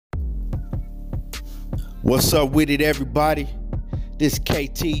What's up with it, everybody? This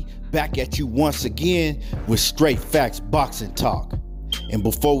KT back at you once again with straight facts boxing talk. And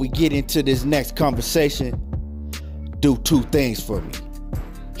before we get into this next conversation, do two things for me.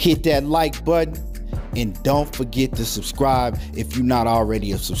 Hit that like button and don't forget to subscribe if you're not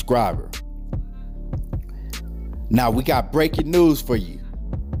already a subscriber. Now we got breaking news for you.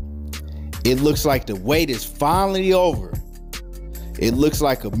 It looks like the wait is finally over. It looks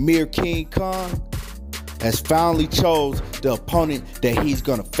like Amir Khan has finally chose the opponent that he's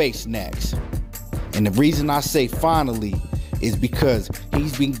gonna face next. And the reason I say finally is because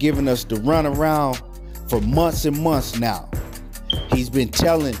he's been giving us the runaround for months and months now. He's been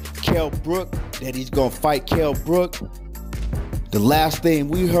telling Kell Brook that he's gonna fight Kell Brook. The last thing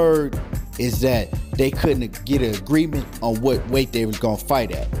we heard is that they couldn't get an agreement on what weight they was gonna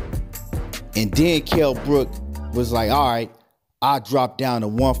fight at. And then Kell Brook was like, all right, I'll drop down to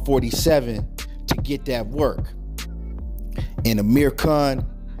 147 to get that work. And Amir Khan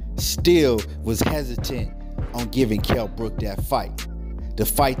still was hesitant on giving Kell Brook that fight. The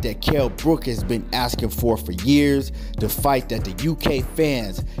fight that Kell Brook has been asking for years. The fight that the UK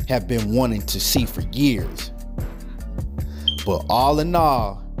fans have been wanting to see for years. But all in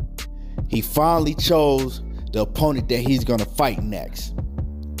all, he finally chose the opponent that he's gonna fight next.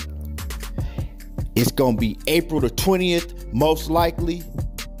 It's gonna be April the 20th, most likely,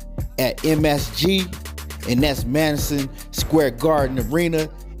 at MSG, and that's Madison Square Garden Arena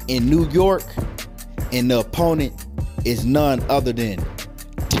in New York. And the opponent is none other than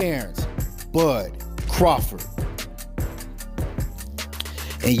Terrence "Bud" Crawford.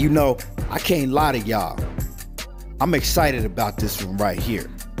 And you know, I can't lie to y'all, I'm excited about this one right here,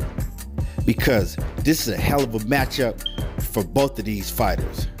 because this is a hell of a matchup for both of these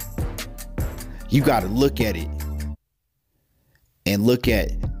fighters. You got to look at it and look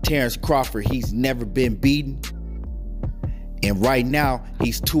at Terrence Crawford. He's never been beaten, and right now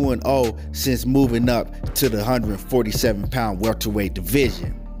he's 2-0 since moving up to the 147-pound welterweight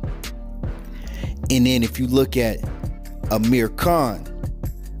division. And then if you look at Amir Khan,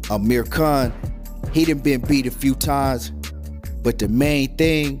 he done been beat a few times, but the main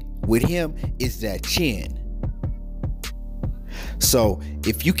thing with him is that chin. So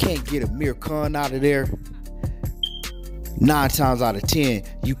if you can't get Amir Khan out of there, 9 times out of 10,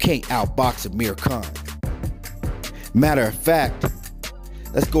 you can't outbox Amir Khan. Matter of fact,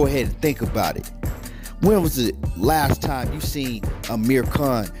 let's go ahead and think about it. When was the last time you seen Amir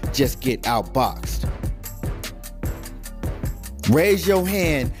Khan just get outboxed? Raise your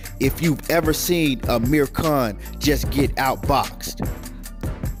hand if you've ever seen Amir Khan just get outboxed.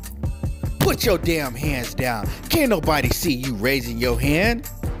 Put your damn hands down. Can't nobody see you raising your hand.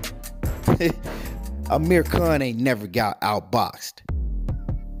 Amir Khan ain't never got outboxed.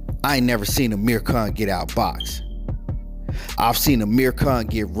 I ain't never seen Amir Khan get outboxed. I've seen Amir Khan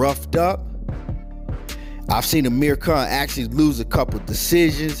get roughed up. I've seen Amir Khan actually lose a couple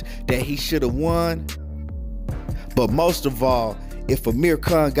decisions that he should have won. But most of all, if Amir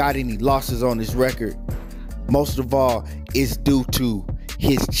Khan got any losses on his record, most of all, it's due to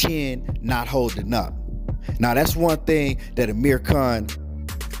his chin not holding up. Now that's one thing that Amir Khan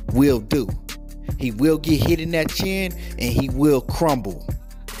will do. He will get hit in that chin and he will crumble.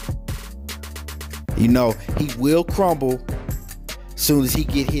 You know, he will crumble as soon as he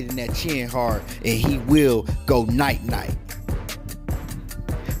get hit in that chin hard, and he will go night-night.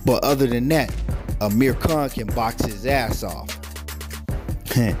 But other than that, Amir Khan can box his ass off.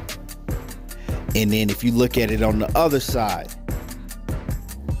 And then if you look at it on the other side,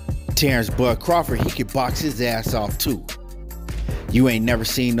 Terrence "Bud" Crawford, he can box his ass off too. You ain't never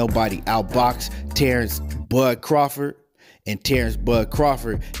seen nobody outbox Terrence "Bud" Crawford, and Terrence "Bud"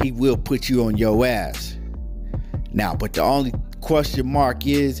 Crawford, he will put you on your ass. Now, but the only question mark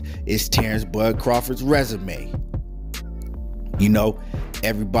is Terrence "Bud" Crawford's resume. You know,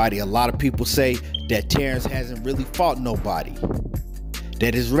 a lot of people say that Terrence hasn't really fought nobody,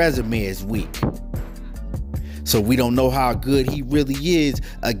 that his resume is weak. So we don't know how good he really is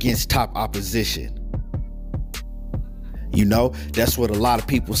against top opposition. You know, that's what a lot of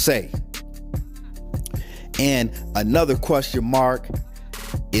people say. And another question mark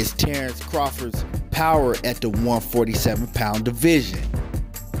is Terrence Crawford's power at the 147-pound division.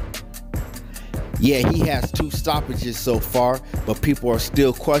 Yeah, he has 2 stoppages so far, but people are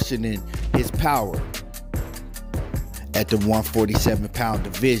still questioning his power at the 147-pound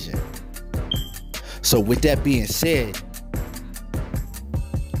division. So with that being said,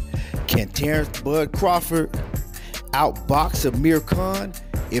 can Terrence "Bud" Crawford outbox Amir Khan?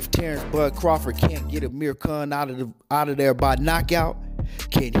 If Terrence "Bud" Crawford can't get Amir Khan out of there by knockout,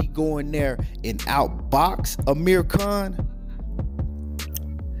 Can he go in there and outbox Amir Khan?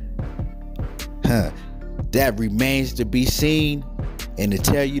 That remains to be seen. And to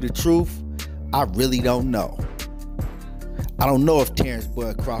tell you the truth, I really don't know. I don't know if Terrence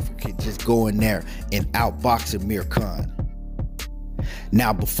Bud Crawford can just go in there and outbox Amir Khan.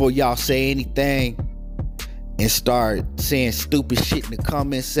 Now, before y'all say anything and start saying stupid shit in the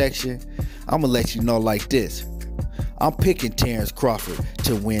comment section, I'm gonna let you know like this. I'm picking Terrence Crawford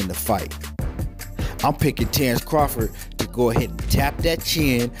to win the fight. I'm picking Terrence Crawford to go ahead and tap that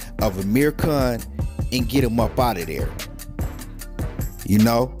chin of Amir Khan and get him up out of there. You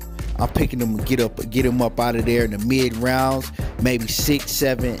know, I'm picking him to get him up out of there in the mid rounds, maybe 6,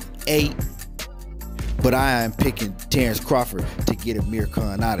 7, 8. But I am picking Terrence Crawford to get Amir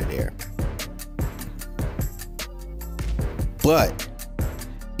Khan out of there. But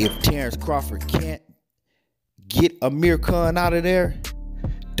if Terrence Crawford can't get Amir Khan out of there,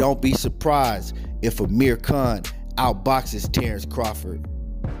 don't be surprised if Amir Khan outboxes Terrence Crawford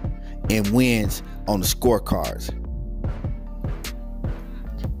and wins on the scorecards.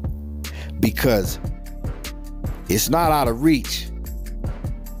 Because it's not out of reach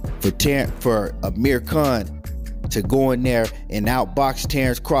for Amir Khan to go in there and outbox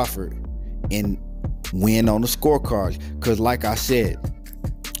Terrence Crawford and win on the scorecards. Because like I said,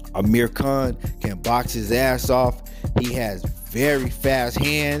 Amir Khan can box his ass off. He has very fast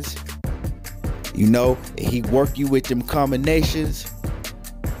hands. You know, he work you with them combinations.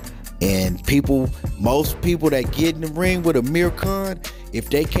 And most people that get in the ring with Amir Khan, if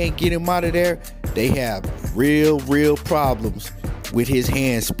they can't get him out of there, they have real problems with his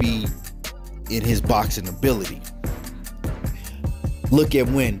hand speed and his boxing ability. Look at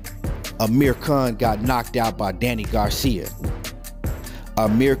when Amir Khan got knocked out by Danny Garcia.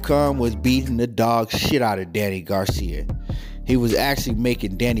 Amir Khan was beating the dog shit out of Danny Garcia. He was actually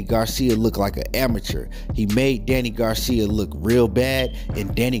making Danny Garcia look like an amateur. He made Danny Garcia look real bad,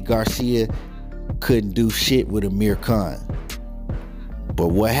 and Danny Garcia couldn't do shit with Amir Khan. But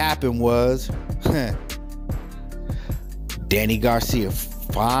what happened was, Danny Garcia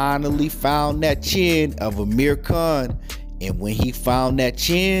finally found that chin of Amir Khan, and when he found that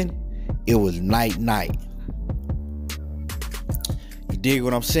chin, it was night. You dig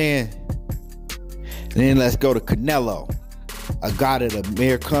what I'm saying? And then let's go to Canelo, a guy that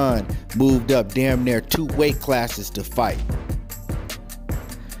Amir Khan moved up damn near 2 weight classes to fight.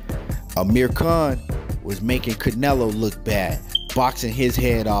 Amir Khan was making Canelo look bad, boxing his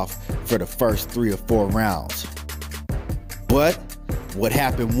head off for the first 3 or 4 rounds. But what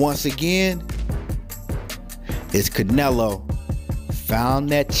happened once again is Canelo found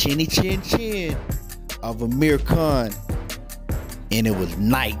that chinny chin of Amir Khan, and it was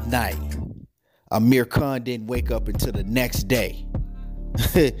night. Amir Khan didn't wake up until the next day.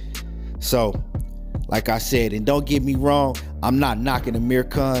 So, like I said, and don't get me wrong, I'm not knocking Amir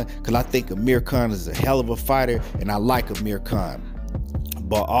Khan, because I think Amir Khan is a hell of a fighter, and I like Amir Khan.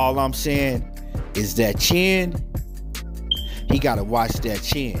 But all I'm saying is that chin, he got to watch that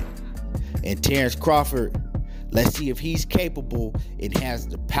chin. And Terrence Crawford, let's see if he's capable and has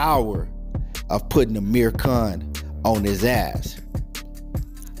the power of putting Amir Khan on his ass.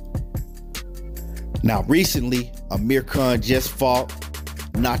 Now, recently, Amir Khan just fought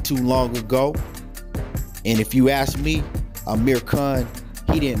not too long ago. And if you ask me, Amir Khan,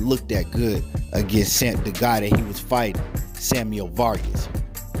 he didn't look that good against the guy that he was fighting, Samuel Vargas.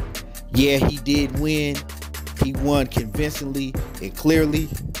 Yeah, he did win. He won convincingly and clearly.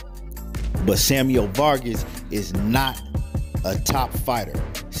 But Samuel Vargas is not a top fighter.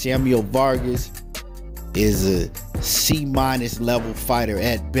 Samuel Vargas is a C- level fighter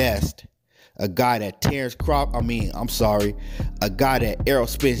at best. A guy that a guy that Errol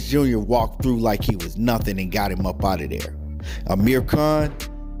Spence Jr. walked through like he was nothing and got him up out of there. Amir Khan,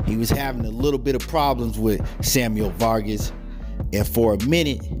 he was having a little bit of problems with Samuel Vargas, and for a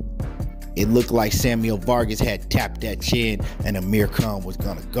minute, it looked like Samuel Vargas had tapped that chin and Amir Khan was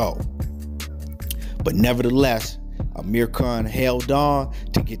gonna go. But nevertheless, Amir Khan held on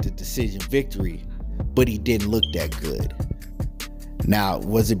to get the decision victory, but he didn't look that good. Now,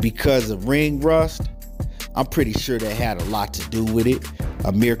 was it because of ring rust? I'm pretty sure that had a lot to do with it.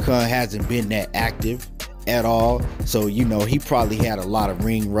 Amir Khan hasn't been that active at all, so you know he probably had a lot of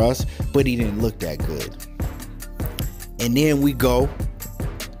ring rust, but he didn't look that good. And then we go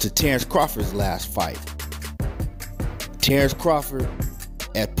to Terrence Crawford's last fight. Terrence Crawford,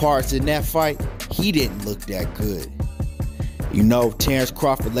 at parts in that fight, he didn't look that good. You know, Terrence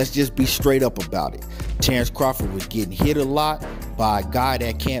Crawford, let's just be straight up about it. Terrence Crawford was getting hit a lot by a guy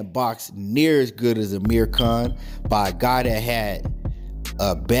that can't box near as good as Amir Khan, by a guy that had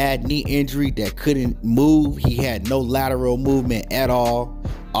a bad knee injury that couldn't move. He had no lateral movement at all.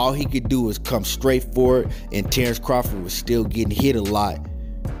 All he could do was come straight forward, and Terrence Crawford was still getting hit a lot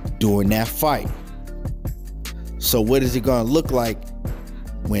during that fight. So what is it going to look like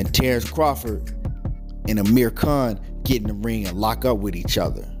when Terrence Crawford and Amir Khan get in the ring and lock up with each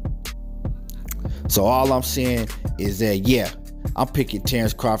other? So all I'm saying is that, yeah, I'm picking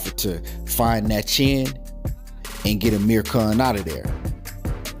Terrence Crawford to find that chin and get Amir Khan out of there.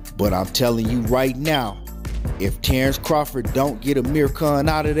 But I'm telling you right now, if Terrence Crawford don't get Amir Khan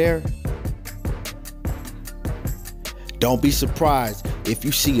out of there, don't be surprised if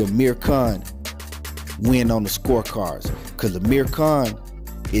you see Amir Khan win on the scorecards, because Amir Khan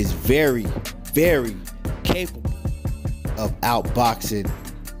is very, very capable of outboxing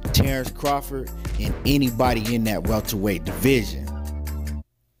Terrence Crawford and anybody in that welterweight division.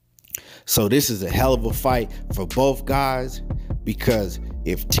 So this is a hell of a fight for both guys, because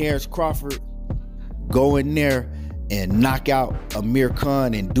if Terrence Crawford go in there and knock out Amir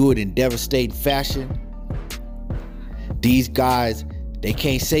Khan and do it in devastating fashion, these guys, they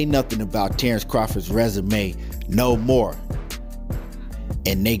can't say nothing about Terrence Crawford's resume no more.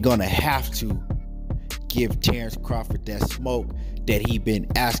 And they gonna have to give Terrence Crawford that smoke that he been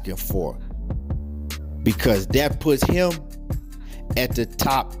asking for, because that puts him at the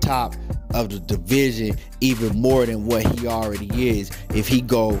top of the division even more than what he already is if he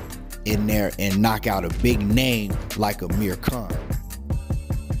go in there and knock out a big name like Amir Khan.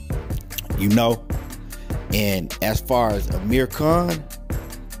 You know? And as far as Amir Khan,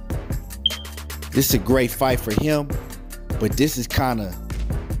 this is a great fight for him, but this is kind of,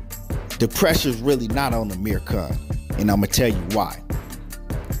 the pressure's really not on Amir Khan, and I'm gonna tell you why.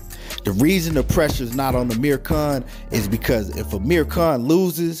 The reason the pressure's not on Amir Khan is because if Amir Khan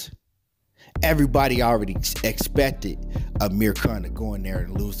loses, everybody already expected Amir Khan to go in there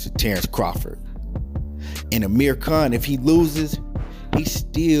and lose to Terrence Crawford. And Amir Khan, if he loses, he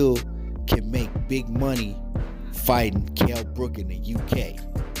still can make big money fighting Kell Brook in the UK.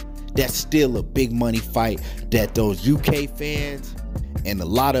 That's still a big money fight that those UK fans and a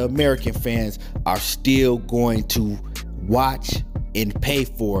lot of American fans are still going to watch and pay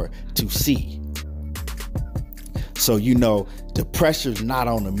for to see. So, you know, the pressure's not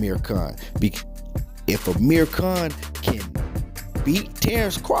on Amir Khan. If Amir Khan can beat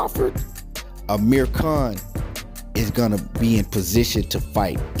Terrence Crawford, Amir Khan is gonna be in position to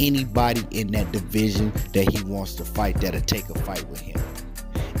fight anybody in that division that he wants to fight that'll take a fight with him.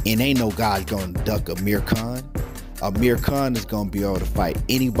 And ain't no guy's gonna duck Amir Khan. Amir Khan is gonna be able to fight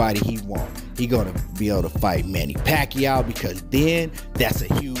anybody he wants. He gonna be able to fight Manny Pacquiao, because then that's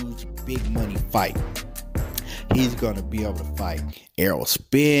a huge, big money fight. He's gonna be able to fight Errol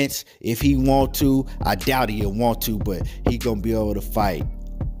Spence if he want to. I doubt he'll want to, but he gonna be able to fight.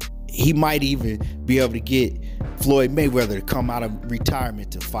 He might even be able to get Floyd Mayweather to come out of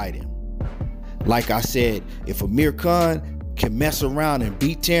retirement to fight him. Like I said, if Amir Khan can mess around and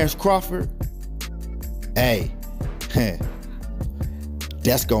beat Terrence Crawford, hey,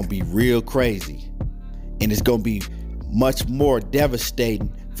 that's gonna be real crazy. And it's gonna be much more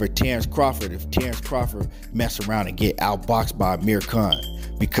devastating for Terrence Crawford if Terrence Crawford mess around and get outboxed by Amir Khan,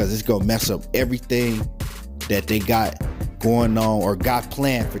 because it's gonna mess up everything that they got going on or got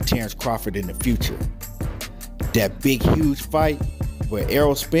planned for Terrence Crawford in the future. That big, huge fight with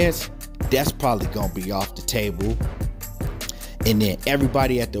Errol Spence, that's probably gonna be off the table. And then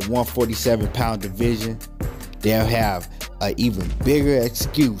everybody at the 147-pound division, they'll have an even bigger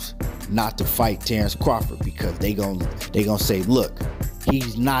excuse not to fight Terrence Crawford, because they gonna say, look,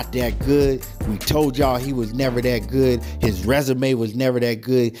 he's not that good. We told y'all he was never that good. His resume was never that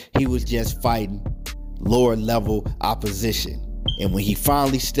good. He was just fighting lower level opposition. And when he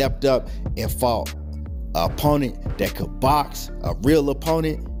finally stepped up and fought an opponent that could box, a real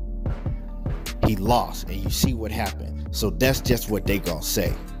opponent, he lost. And you see what happened. So that's just what they gonna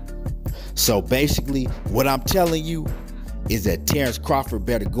say. So basically, what I'm telling you is that Terrence Crawford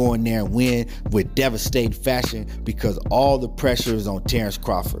better go in there and win with devastating fashion, because all the pressure is on Terrence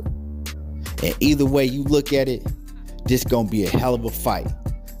Crawford. And either way you look at it, this gonna be a hell of a fight.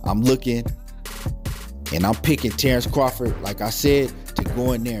 I'm looking and I'm picking Terrence Crawford, like I said, to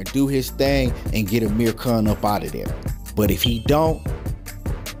go in there and do his thing and get Amir Khan up out of there. But if he don't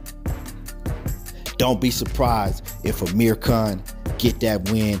be surprised if Amir Khan get that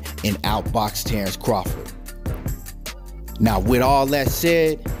win and outbox Terrence Crawford. Now, with all that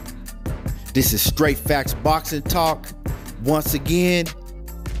said, this is Straight Facts Boxing Talk. Once again,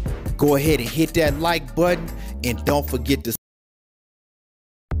 go ahead and hit that like button, and don't forget to